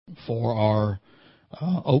for our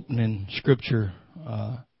opening scripture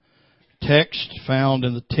text found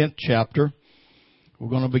in the 10th chapter. We're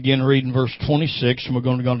going to begin reading verse 26, and we're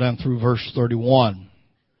going to go down through verse 31.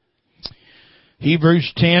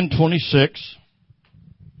 Hebrews 10:26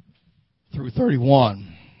 through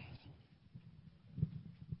 31.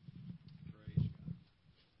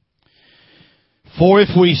 For if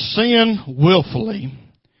we sin willfully,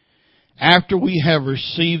 after we have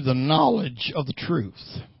received the knowledge of the truth,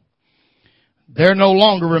 there no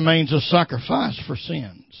longer remains a sacrifice for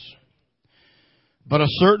sins, but a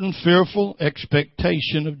certain fearful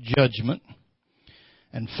expectation of judgment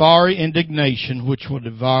and fiery indignation which will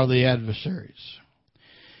devour the adversaries.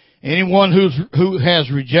 Anyone who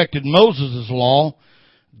has rejected Moses' law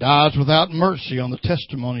dies without mercy on the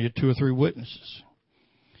testimony of 2 or 3 witnesses.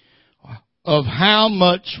 Of how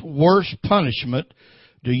much worse punishment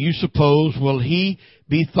do you suppose will he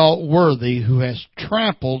be thought worthy who has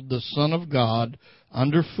trampled the Son of God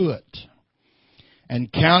underfoot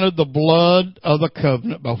and counted the blood of the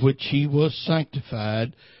covenant by which he was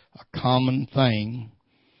sanctified a common thing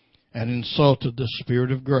and insulted the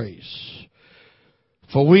Spirit of grace?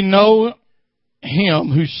 For we know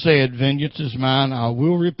him who said, vengeance is mine, I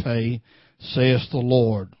will repay, saith the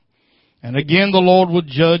Lord. And again the Lord will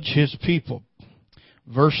judge his people.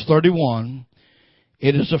 Verse 31,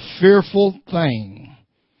 it is a fearful thing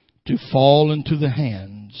to fall into the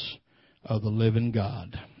hands of the living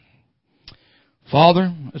God.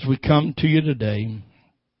 Father, as we come to you today,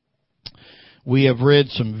 we have read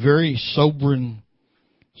some very sobering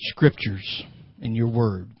scriptures in your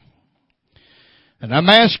word. And I'm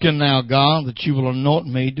asking now, God, that you will anoint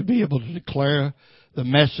me to be able to declare the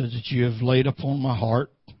message that you have laid upon my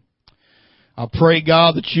heart. I pray,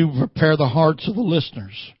 God, that you prepare the hearts of the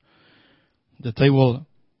listeners, that they will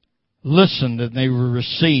listen, that they will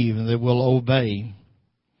receive, and they will obey.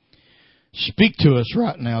 Speak to us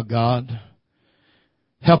right now, God.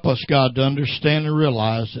 Help us, God, to understand and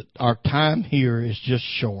realize that our time here is just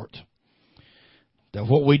short. That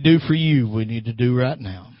what we do for you, we need to do right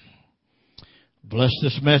now. Bless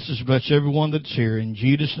this message, bless everyone that's here. In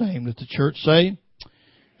Jesus' name, let the church say,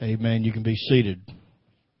 amen. You can be seated.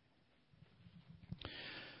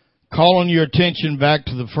 Calling your attention back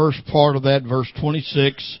to the first part of that, verse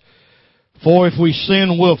 26. For if we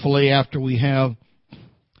sin willfully after we have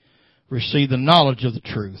received the knowledge of the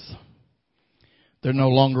truth, there no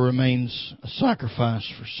longer remains a sacrifice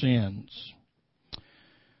for sins.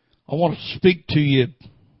 I want to speak to you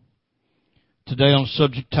today on a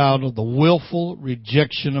subject titled The Willful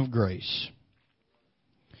Rejection of Grace.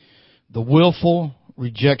 The Willful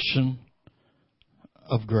Rejection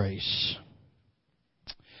of Grace.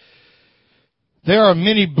 There are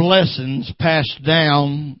many blessings passed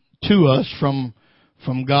down to us from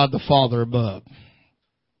God the Father above.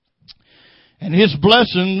 And His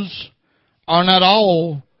blessings are not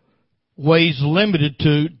always limited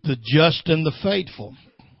to the just and the faithful.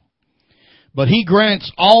 But He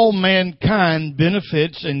grants all mankind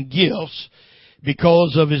benefits and gifts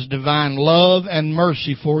because of His divine love and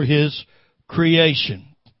mercy for His creation.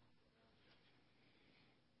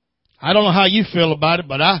 I don't know how you feel about it,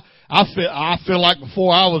 but I feel like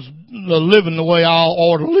before I was living the way I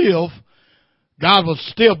ought to live, God was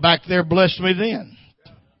still back there blessing me then.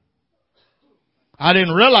 I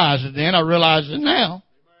didn't realize it then. I realize it now.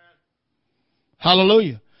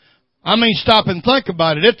 Hallelujah. I mean, stop and think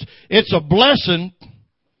about it. It's a blessing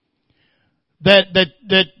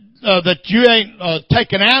that you ain't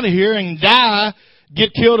taken out of here and die,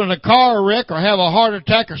 get killed in a car wreck, or have a heart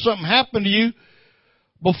attack or something happen to you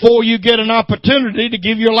before you get an opportunity to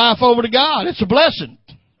give your life over to God. It's a blessing.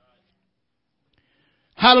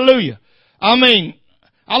 Hallelujah. I mean,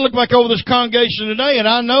 I look back over this congregation today and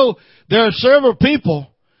I know there are several people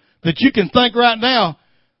that you can think right now,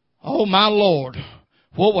 oh my Lord,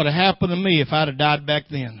 what would have happened to me if I'd have died back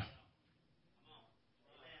then?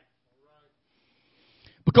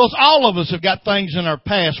 Because all of us have got things in our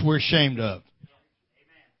past we're ashamed of.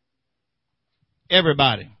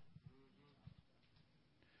 Everybody.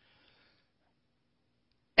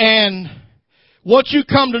 And once you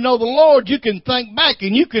come to know the Lord, you can think back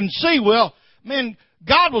and you can see, well, man,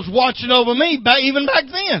 God was watching over me even back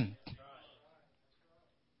then.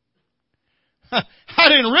 I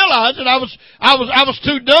didn't realize it. I was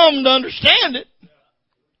too dumb to understand it.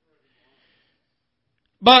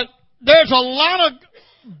 But there's a lot of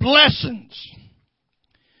blessings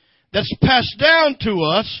that's passed down to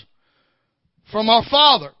us from our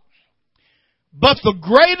Father. But the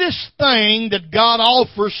greatest thing that God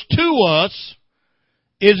offers to us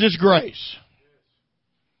is His grace.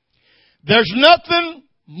 There's nothing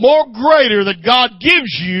more greater that God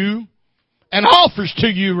gives you and offers to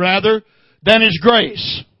you rather than His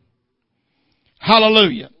grace.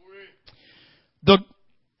 Hallelujah.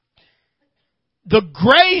 The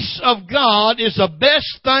grace of God is the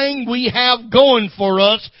best thing we have going for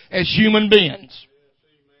us as human beings.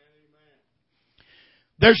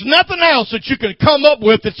 There's nothing else that you can come up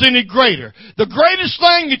with that's any greater. The greatest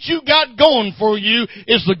thing that you got going for you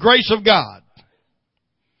is the grace of God.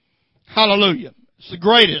 Hallelujah. It's the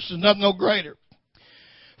greatest. There's nothing no greater.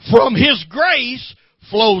 From His grace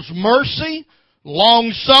flows mercy,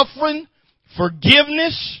 long-suffering,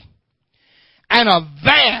 forgiveness, and a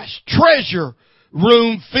vast treasure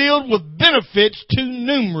room filled with benefits too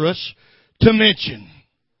numerous to mention.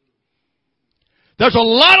 There's a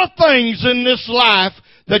lot of things in this life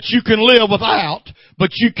that you can live without, but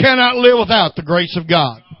you cannot live without the grace of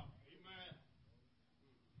God.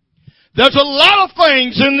 There's a lot of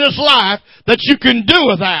things in this life that you can do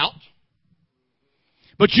without,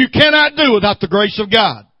 but you cannot do without the grace of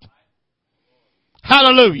God.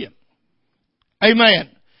 Hallelujah. Amen.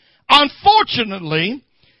 Unfortunately,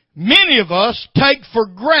 many of us take for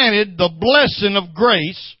granted the blessing of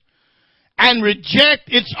grace and reject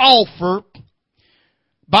its offer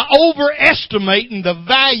by overestimating the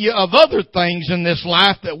value of other things in this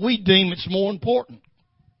life that we deem it's more important.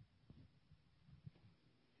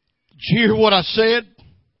 Did you hear what I said?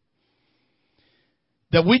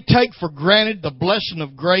 That we take for granted the blessing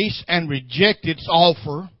of grace and reject its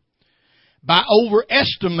offer by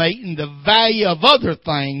overestimating the value of other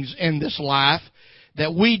things in this life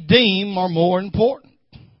that we deem are more important.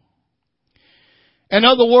 In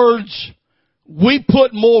other words, we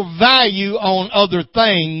put more value on other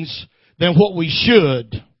things than what we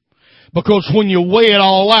should. Because when you weigh it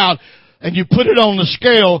all out and you put it on the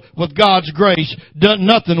scale with God's grace, doesn't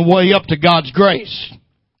nothing weigh up to God's grace.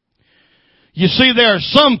 You see, there are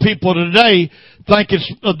some people today think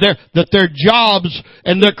that their jobs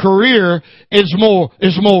and their career is more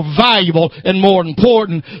valuable and more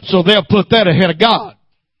important, so they'll put that ahead of God.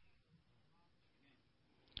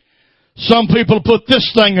 Some people put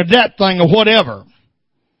this thing or that thing or whatever.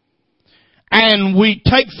 And we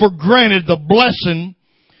take for granted the blessing,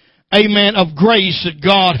 amen, of grace that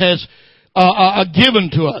God has given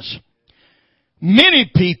to us.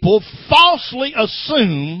 Many people falsely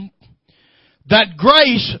assume that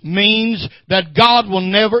grace means that God will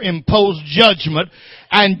never impose judgment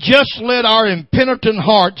and just let our impenitent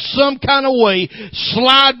hearts some kind of way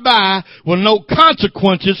slide by with no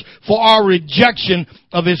consequences for our rejection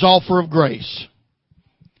of His offer of grace.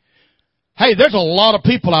 Hey, there's a lot of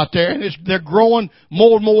people out there, and they're growing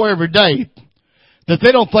more and more every day, that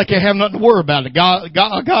they don't think they have nothing to worry about.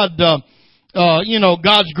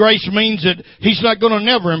 God's grace means that He's not going to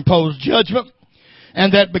never impose judgment.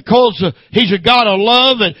 And that because He's a God of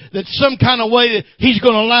love, that some kind of way that He's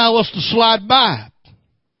going to allow us to slide by.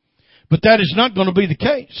 But that is not going to be the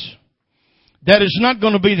case. That is not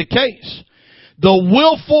going to be the case. The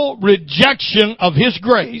willful rejection of His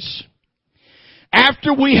grace,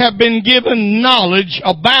 after we have been given knowledge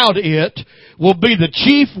about it, will be the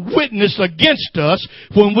chief witness against us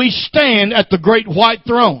when we stand at the great white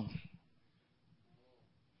throne.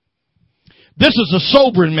 This is a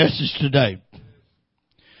sobering message today.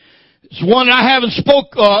 It's one I haven't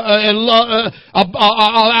spoke about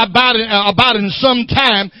in some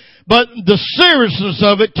time, but the seriousness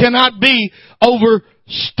of it cannot be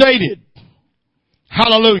overstated.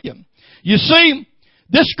 Hallelujah. You see,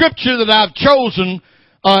 this scripture that I've chosen,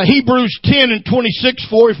 Hebrews 10 and 26,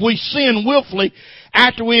 for if we sin willfully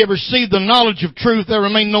after we have received the knowledge of truth, there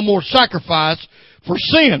remain no more sacrifice for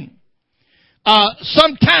sin.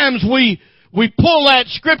 Sometimes we pull that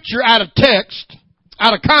scripture out of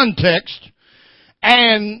context,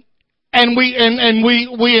 and we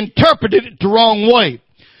interpret it the wrong way.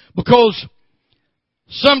 Because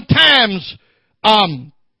sometimes,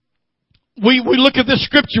 we look at this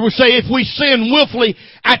scripture, we say if we sin willfully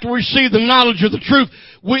after we receive the knowledge of the truth,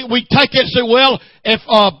 we take it and say, well, if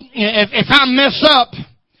I mess up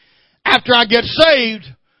after I get saved,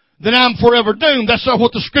 then I'm forever doomed. That's not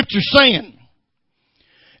what the scripture's saying.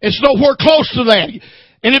 It's nowhere close to that.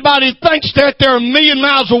 Anybody that thinks that, they're a million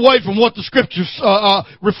miles away from what the scripture's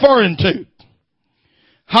referring to.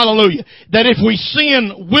 Hallelujah. That if we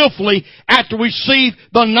sin willfully after we receive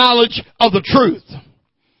the knowledge of the truth,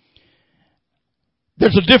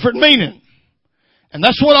 there's a different meaning. And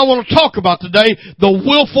that's what I want to talk about today, the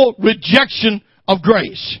willful rejection of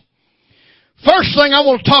grace. First thing I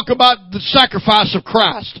want to talk about the sacrifice of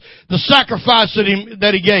Christ, the sacrifice that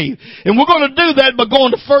He gave. And we're going to do that by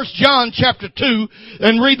going to 1 John chapter 2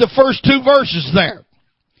 and read the first two verses there.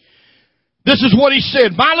 This is what he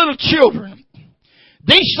said, my little children,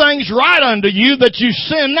 these things write unto you that you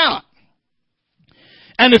sin not.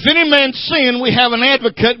 And if any man sin, we have an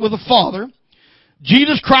advocate with the Father,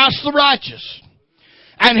 Jesus Christ the righteous.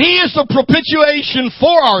 And he is the propitiation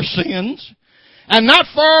for our sins, and not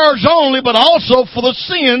for ours only, but also for the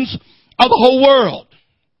sins of the whole world.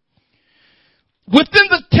 Within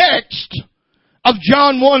the text of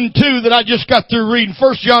John 1:2 that I just got through reading,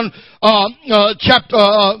 1 John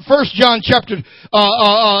chapter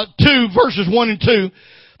 2, verses 1 and 2,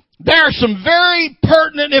 there are some very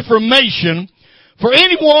pertinent information for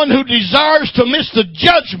anyone who desires to miss the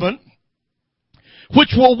judgment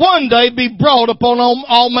which will one day be brought upon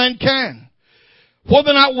all mankind.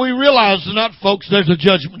 Whether or not we realize or not, folks, there's a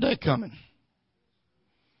judgment day coming.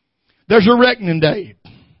 There's a reckoning day.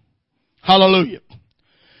 Hallelujah.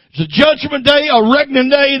 There's a judgment day, a reckoning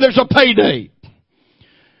day, there's a payday.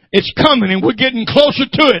 It's coming and we're getting closer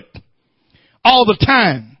to it all the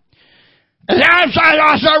time. And as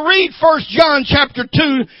I read 1 John chapter 2,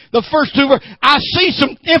 the first two verses, I see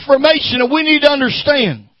some information that we need to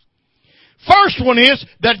understand. First one is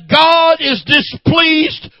that God is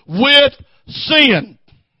displeased with sin.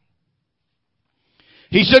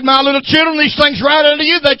 He said, my little children, these things write unto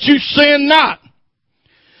you that you sin not.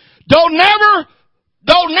 Don't never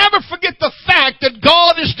forget the fact that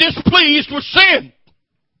God is displeased with sin.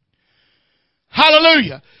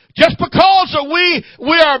 Hallelujah. Just because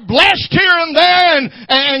we are blessed here and there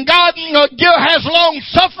and God has long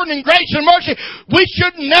suffering and grace and mercy, we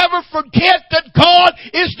should never forget that God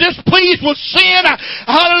is displeased with sin.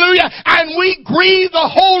 Hallelujah. And we grieve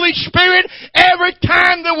the Holy Spirit every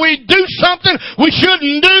time that we do something we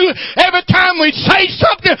shouldn't do. Every time we say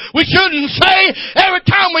something we shouldn't say. Every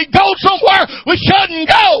time we go somewhere we shouldn't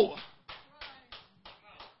go.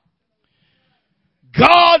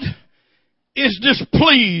 God is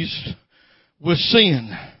displeased with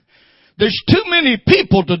sin. There's too many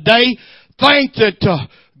people today think that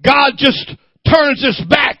God just turns his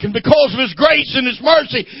back and because of his grace and his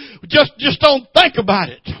mercy, just don't think about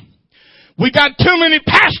it. We got too many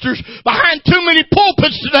pastors behind too many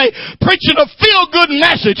pulpits today preaching a feel-good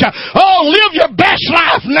message. Oh, live your best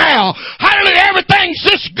life now. Hallelujah, everything's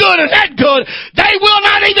this good and that good. They will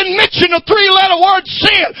not even mention the three-letter word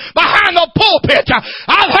sin behind the pulpit.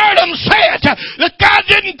 I've heard them say it, that God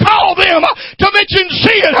didn't call them to mention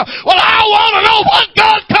sin. Well, I want to know what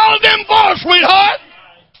God called them for, sweetheart.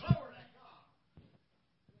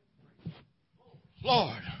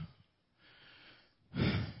 Lord.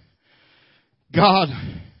 God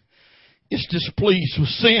is displeased with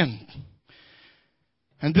sin.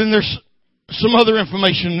 And then there's some other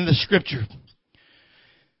information in the scripture.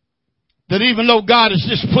 That even though God is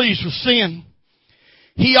displeased with sin,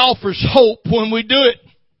 he offers hope when we do it.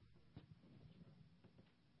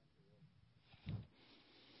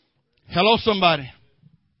 Hello, somebody.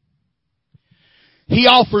 He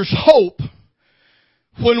offers hope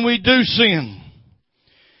when we do sin.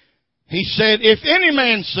 He said, if any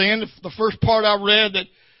man sin, the first part I read, that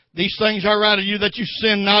these things I write to you that you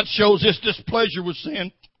sin not, shows his displeasure with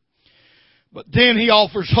sin. But then he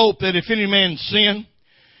offers hope that if any man sin,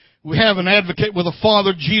 we have an advocate with the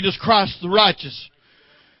Father, Jesus Christ the righteous.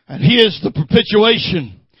 And he is the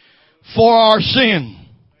propitiation for our sin.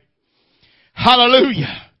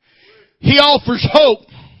 Hallelujah. He offers hope.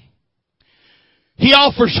 He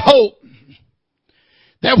offers hope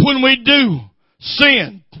that when we do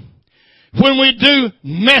sin, when we do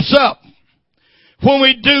mess up, when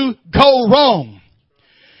we do go wrong,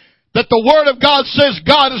 that the Word of God says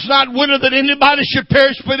God is not willing that anybody should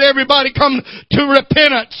perish, but everybody come to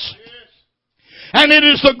repentance. And it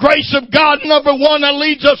is the grace of God, number one, that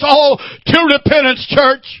leads us all to repentance,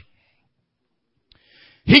 church.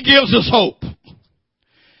 He gives us hope.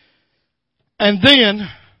 And then,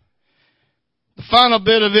 the final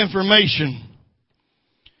bit of information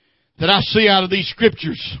that I see out of these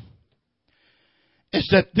scriptures is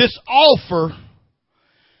that this offer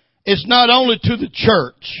is not only to the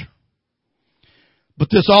church, but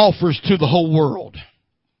this offer is to the whole world.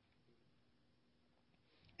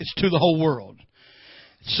 It's to the whole world.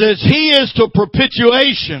 It says he is the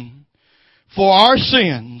propitiation for our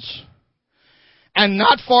sins, and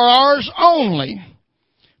not for ours only,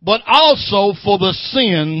 but also for the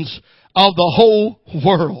sins of the whole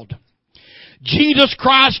world. Jesus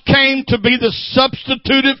Christ came to be the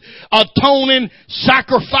substitutive, atoning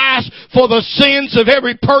sacrifice for the sins of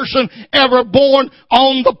every person ever born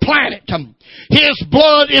on the planet. His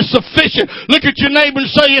blood is sufficient. Look at your neighbor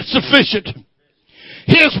and say it's sufficient.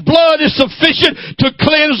 His blood is sufficient to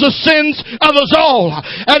cleanse the sins of us all.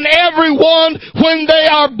 And everyone, when they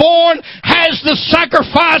are born, has the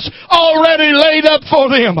sacrifice already laid up for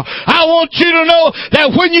them. I want you to know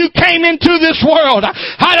that when you came into this world,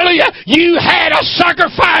 hallelujah, you had a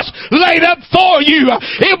sacrifice laid up for you.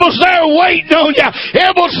 It was there waiting on you.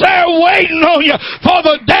 It was there waiting on you for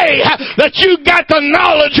the day that you got the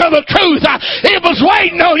knowledge of the truth. It was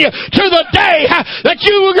waiting on you to the day that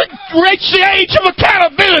you reach the age of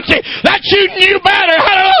accountability, that you knew better.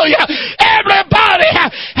 Hallelujah. Everybody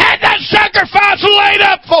had that sacrifice laid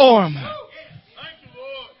up for them.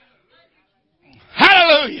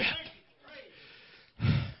 Hallelujah.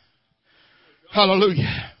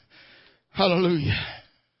 Hallelujah. Hallelujah.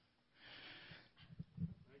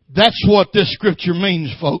 That's what this scripture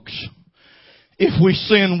means, folks. If we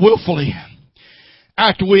sin willfully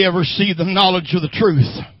after we have received the knowledge of the truth,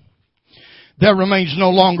 there remains no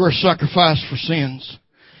longer a sacrifice for sins.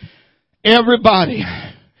 Everybody,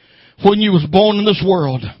 when you was born in this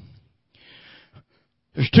world,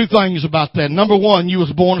 there's two things about that. Number one, you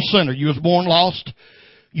was born a sinner. You was born lost.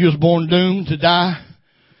 You was born doomed to die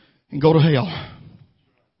and go to hell.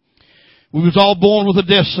 We was all born with a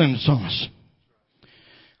death sentence on us.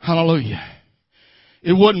 Hallelujah.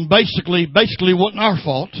 It wasn't basically wasn't our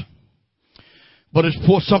fault, but it's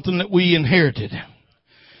for something that we inherited.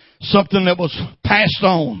 Something that was passed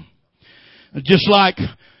on. Just like,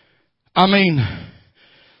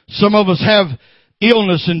 some of us have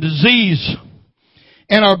illness and disease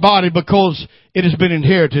in our body because it has been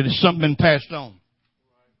inherited. It's something been passed on.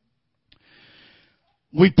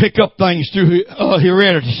 We pick up things through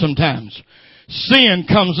heredity sometimes. Sin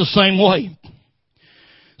comes the same way.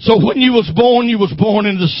 So when you was born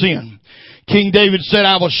into sin. King David said,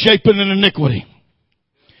 I was shapen in iniquity.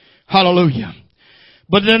 Hallelujah.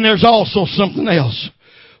 But then there's also something else.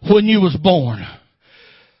 When you was born,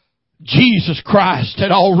 Jesus Christ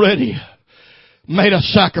had already made a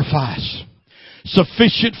sacrifice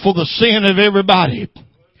sufficient for the sin of everybody.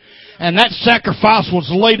 And that sacrifice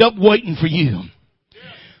was laid up waiting for you.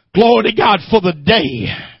 Glory to God, for the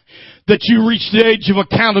day that you reach the age of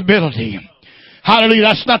accountability.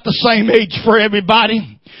 Hallelujah. That's not the same age for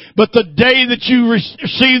everybody. But the day that you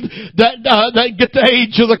receive that get the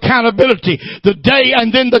age of accountability, the day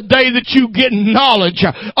and then the day that you get knowledge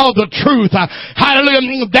of the truth,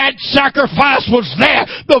 hallelujah, that sacrifice was there.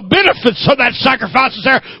 The benefits of that sacrifice is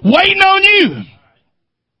there waiting on you.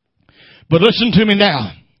 But listen to me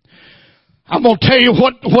now. I'm going to tell you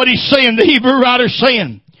what he's saying, the Hebrew writer's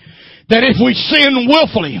saying. That if we sin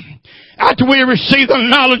willfully, after we receive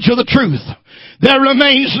the knowledge of the truth, there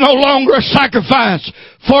remains no longer a sacrifice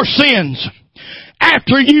for sins.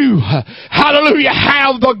 After you, hallelujah,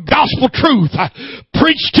 have the gospel truth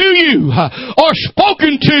preached to you or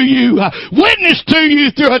spoken to you, witnessed to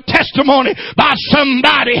you through a testimony by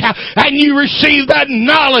somebody, and you receive that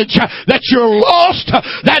knowledge that you're lost,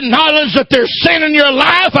 that knowledge that there's sin in your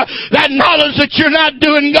life, that knowledge that you're not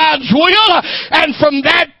doing God's will, and from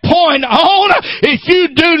that point on, if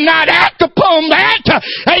you do not act upon that,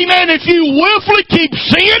 amen, if you willfully keep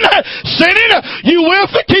sinning, you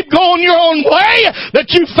willfully keep going your own way,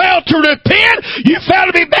 that you fail to repent, you fail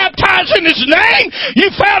to be baptized in His name,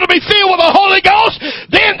 you fail to be filled with the Holy Ghost,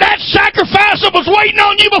 then that sacrifice that was waiting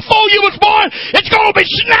on you before you was born, it's going to be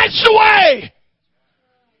snatched away.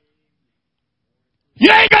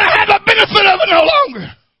 You ain't going to have the benefit of it no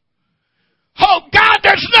longer. Oh God,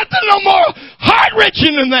 there's nothing no more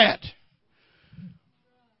heart-wrenching than that.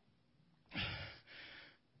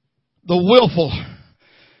 The willful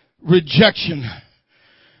rejection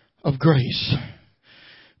of grace.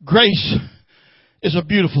 Grace is a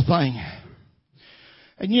beautiful thing.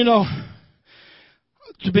 And you know,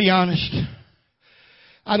 to be honest,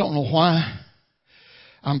 I don't know why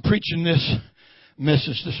I'm preaching this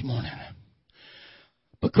message this morning.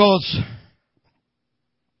 Because,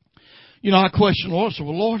 you know, I question the Lord. I said,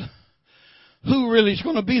 well, Lord, who really is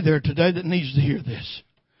going to be there today that needs to hear this?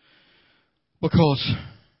 Because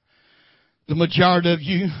the majority of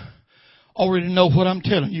you already know what I'm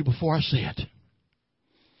telling you before I say it.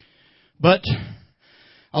 But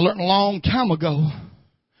I learned a long time ago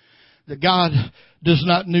that God does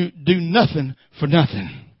not do nothing for nothing.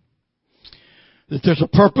 That there's a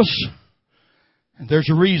purpose and there's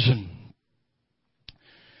a reason.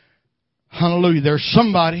 Hallelujah. There's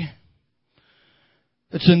somebody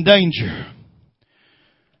that's in danger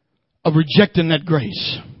of rejecting that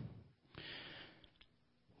grace.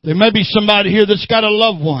 There may be somebody here that's got a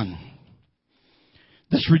loved one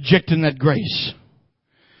that's rejecting that grace,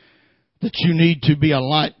 that you need to be a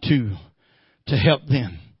light to help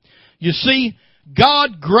them. You see,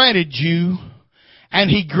 God granted you And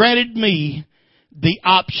He granted me the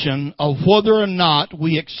option of whether or not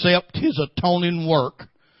we accept His atoning work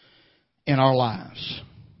in our lives.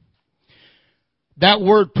 That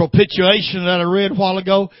word propitiation that I read a while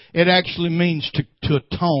ago, it actually means to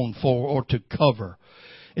atone for or to cover.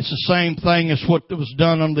 It's the same thing as what was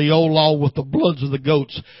done under the old law with the bloods of the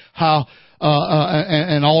goats,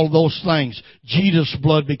 and all of those things. Jesus'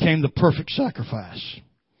 blood became the perfect sacrifice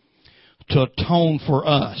to atone for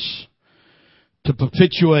us, to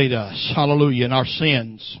propitiate us, hallelujah, in our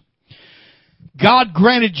sins. God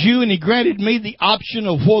granted you and He granted me the option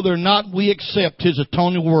of whether or not we accept His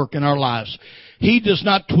atoning work in our lives. He does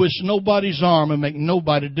not twist nobody's arm and make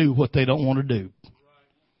nobody do what they don't want to do.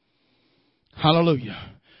 Hallelujah.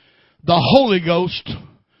 The Holy Ghost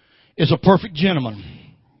is a perfect gentleman.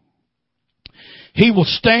 He will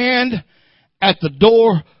stand at the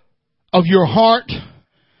door of your heart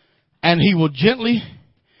and He will gently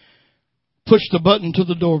push the button to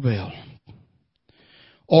the doorbell.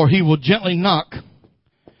 Or He will gently knock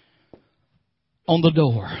on the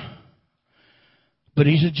door. But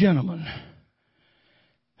He's a gentleman.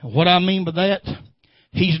 And what I mean by that,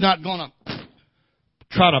 He's not going to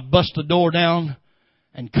try to bust the door down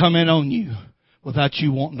and come in on you without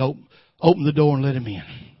you wanting to open the door and let Him in.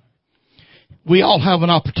 We all have an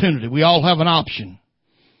opportunity. We all have an option.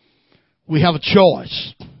 We have a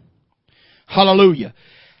choice. Hallelujah.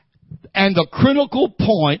 And the critical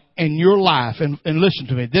point in your life, and listen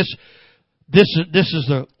to me, this is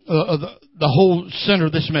the whole center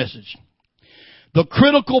of this message. The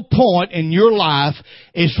critical point in your life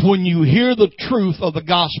is when you hear the truth of the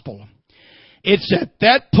gospel. It's at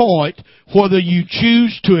that point whether you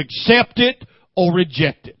choose to accept it or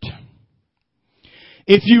reject it.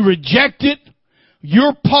 If you reject it,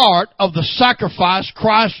 your part of the sacrifice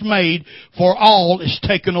Christ made for all is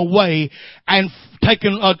taken away and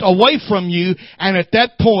taken away from you, and at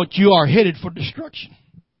that point you are headed for destruction.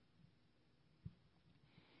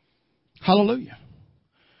 Hallelujah.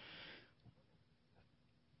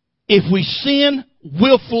 If we sin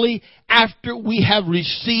willfully after we have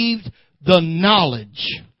received the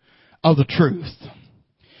knowledge of the truth,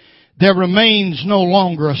 there remains no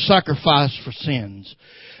longer a sacrifice for sins,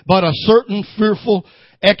 but a certain fearful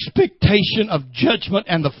expectation of judgment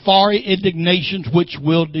and the fiery indignations which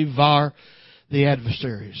will devour the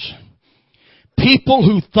adversaries. People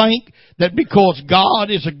who think that because God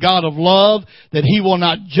is a God of love, that He will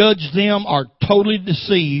not judge them are totally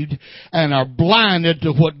deceived and are blinded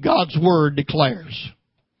to what God's Word declares.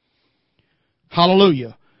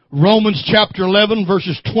 Hallelujah. Romans chapter 11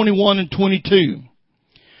 verses 21 and 22.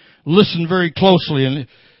 Listen very closely, and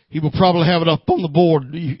He will probably have it up on the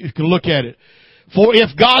board. You can look at it. For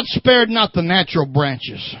if God spared not the natural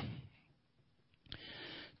branches,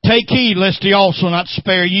 take heed lest He also not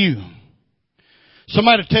spare you.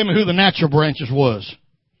 Somebody tell me who the natural branches was.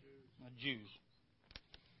 Jews.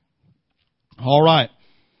 All right.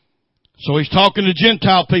 So He's talking to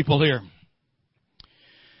Gentile people here.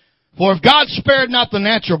 For if God spared not the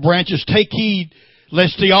natural branches, take heed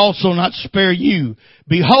lest He also not spare you.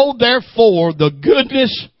 Behold therefore the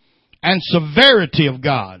goodness and severity of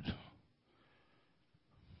God.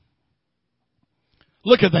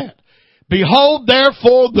 Look at that. Behold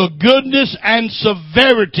therefore the goodness and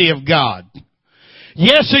severity of God.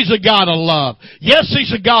 Yes, He's a God of love. Yes,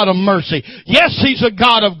 He's a God of mercy. Yes, He's a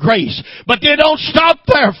God of grace. But it don't stop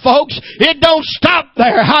there, folks. It don't stop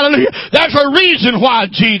there. Hallelujah. There's a reason why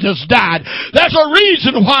Jesus died. There's a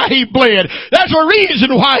reason why He bled. There's a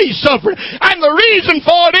reason why He suffered. And the reason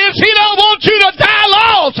for it is He don't want you to die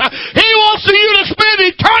lost. He wants you to spend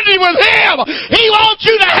eternity with Him. He wants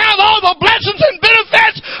you to have all the blessings and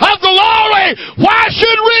benefits of the glory. Why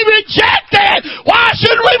should we reject that? Why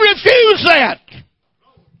should we refuse that?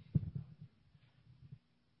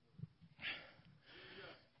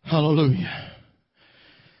 Hallelujah.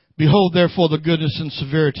 Behold therefore the goodness and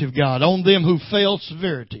severity of God. On them who fail,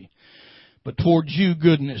 severity. But towards you,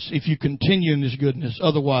 goodness, if you continue in this goodness.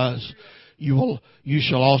 Otherwise, you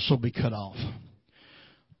shall also be cut off.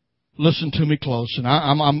 Listen to me close. And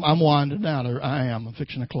I'm winding down. I'm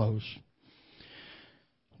fixing to close.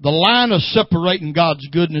 The line of separating God's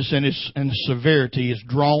goodness and His severity is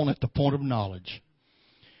drawn at the point of knowledge.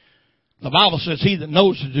 The Bible says, he that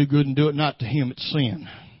knows to do good and do it not, to him it's sin.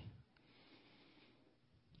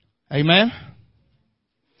 Amen?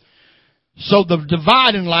 So the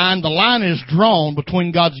dividing line, the line is drawn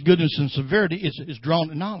between God's goodness and severity, is drawn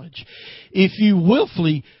to knowledge. If you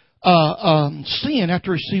willfully sin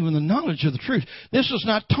after receiving the knowledge of the truth, this is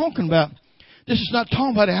not talking about This is not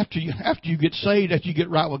talking about after you get saved, after you get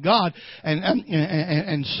right with God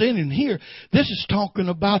and sinning here. This is talking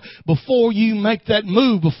about before you make that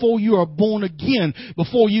move, before you are born again,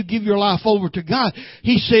 before you give your life over to God.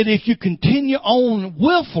 He said if you continue on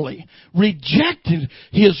willfully rejecting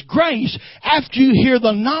His grace, after you hear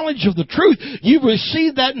the knowledge of the truth, you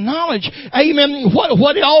receive that knowledge. Amen.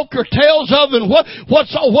 What it all curtails of and what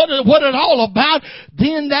it all about,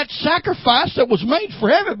 then that sacrifice that was made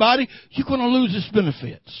for everybody, you're going to lose its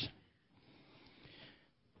benefits.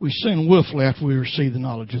 We sin willfully after we receive the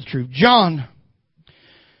knowledge of the truth.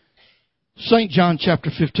 St. John chapter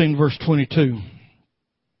 15 verse 22.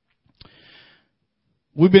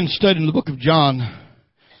 We've been studying the book of John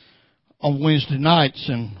on Wednesday nights,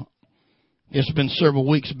 and it's been several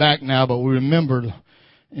weeks back now, but we remember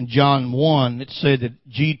in John 1, it said that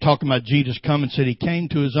talking about Jesus coming, said He came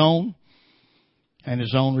to His own, and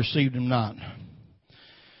His own received Him not.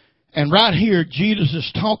 And right here, Jesus is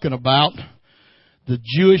talking about the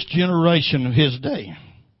Jewish generation of His day.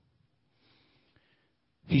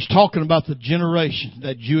 He's talking about that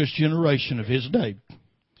Jewish generation of His day.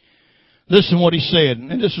 Listen what He said,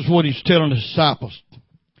 and this is what He's telling His disciples.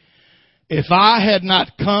 If I had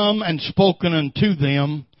not come and spoken unto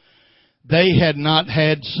them, they had not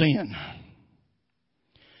had sin.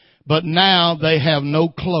 But now they have no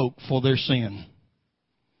cloak for their sin.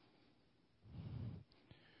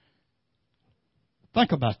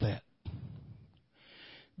 Think about that.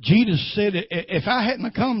 Jesus said, if I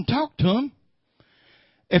hadn't come and talked to them,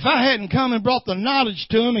 if I hadn't come and brought the knowledge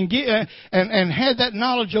to them and had that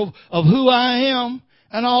knowledge of who I am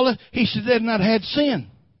and all that, He said they'd not had sin.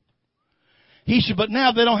 He said, but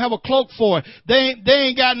now they don't have a cloak for it. They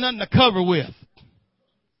ain't got nothing to cover with.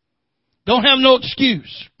 Don't have no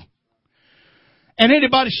excuse. And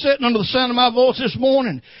anybody sitting under the sound of my voice this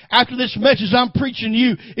morning, after this message I'm preaching to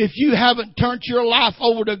you, if you haven't turned your life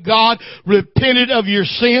over to God, repented of your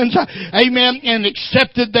sins, amen, and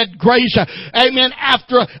accepted that grace, amen,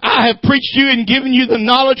 after I have preached to you and given you the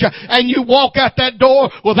knowledge, and you walk out that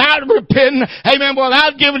door without repenting, amen,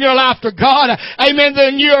 without giving your life to God, amen,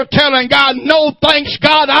 then you're telling God, no thanks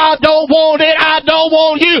God, I don't want it, I don't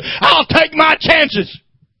want you, I'll take my chances.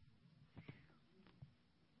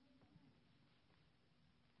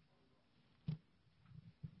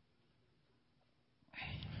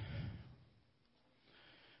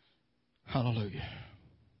 Hallelujah.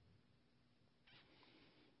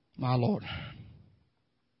 My Lord.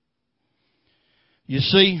 You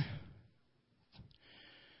see,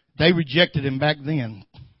 they rejected Him back then.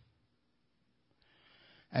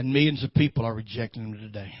 And millions of people are rejecting Him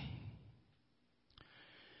today.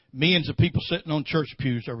 Millions of people sitting on church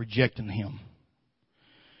pews are rejecting Him.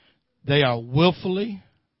 They are willfully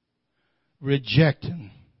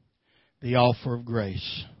rejecting the offer of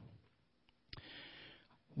grace.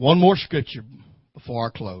 One more scripture before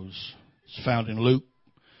I close. It's found in Luke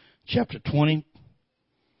chapter 20,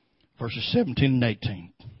 verses 17 and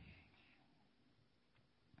 18.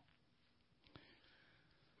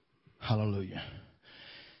 Hallelujah.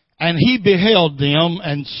 And He beheld them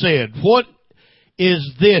and said, what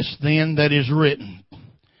is this then that is written?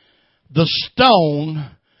 The stone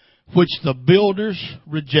which the builders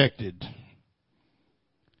rejected.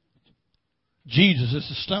 Jesus is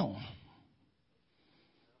the stone.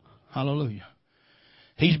 Hallelujah.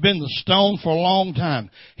 He's been the stone for a long time.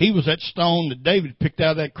 He was that stone that David picked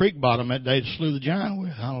out of that creek bottom that day to slew the giant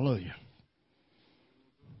with. Hallelujah.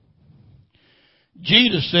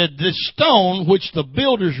 Jesus said, this stone which the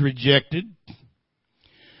builders rejected,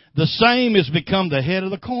 the same has become the head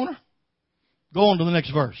of the corner. Go on to the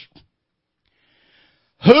next verse.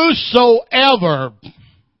 Whosoever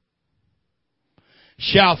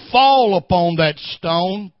shall fall upon that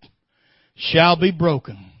stone shall be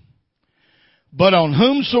broken. But on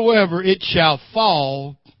whomsoever it shall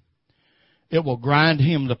fall, it will grind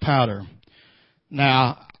him to powder.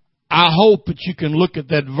 Now, I hope that you can look at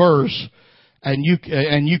that verse and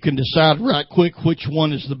you can decide right quick which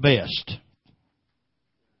one is the best.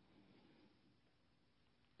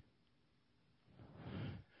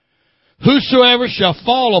 Whosoever shall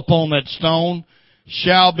fall upon that stone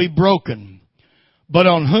shall be broken. But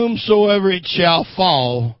on whomsoever it shall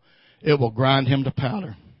fall, it will grind him to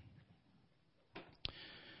powder.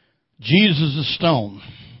 Jesus is a stone.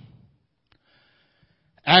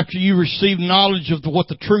 After you receive knowledge of what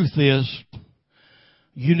the truth is,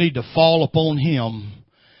 you need to fall upon Him,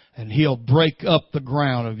 and He'll break up the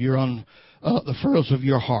ground of the furrows of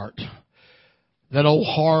your heart. That old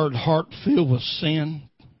hard heart filled with sin,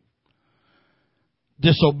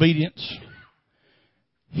 disobedience,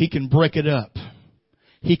 He can break it up.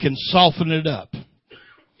 He can soften it up.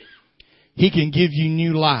 He can give you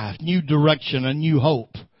new life, new direction, and new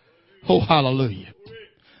hope. Oh, hallelujah.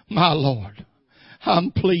 My Lord, I'm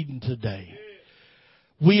pleading today.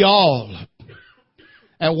 We all,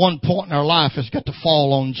 at one point in our life, has got to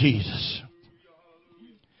fall on Jesus.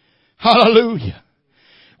 Hallelujah.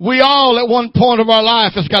 We all, at one point of our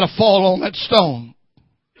life, has got to fall on that stone.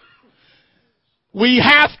 We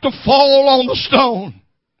have to fall on the stone.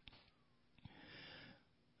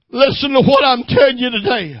 Listen to what I'm telling you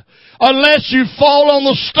today. Unless you fall on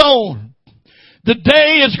the stone, the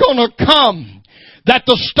day is going to come that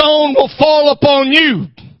the stone will fall upon you.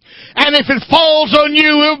 And if it falls on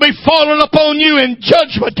you, it will be falling upon you in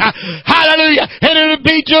judgment. Hallelujah. And it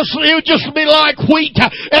would just be like wheat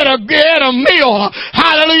at a mill.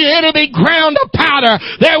 Hallelujah. It'll be ground to powder.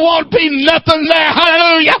 There won't be nothing there.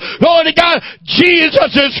 Hallelujah. Glory to God.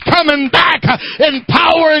 Jesus is coming back in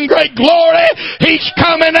power and great glory. He's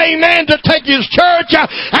coming, amen, to take His church.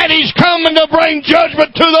 And He's coming to bring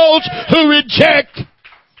judgment to those who reject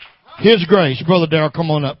His grace. Brother Darrell, come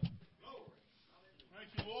on up.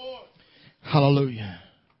 Hallelujah.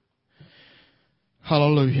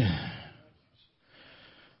 Hallelujah.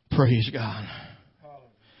 Praise God.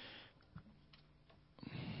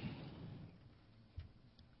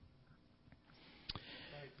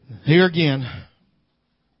 Here again,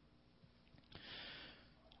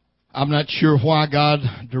 I'm not sure why God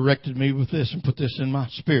directed me with this and put this in my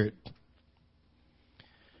spirit.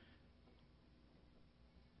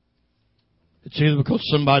 It's either because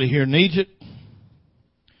somebody here needs it,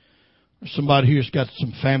 or somebody here's got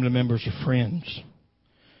some family members or friends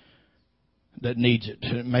that needs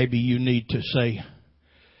it. Maybe you need to say,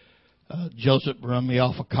 Joseph, run me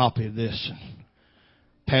off a copy of this and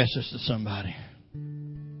pass this to somebody.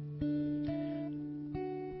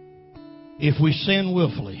 If we sin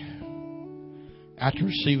willfully after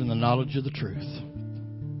receiving the knowledge of the truth,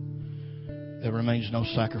 there remains no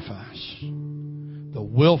sacrifice. The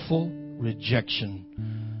willful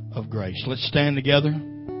rejection of grace. Let's stand together.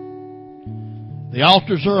 The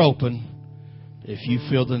altars are open if you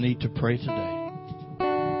feel the need to pray today.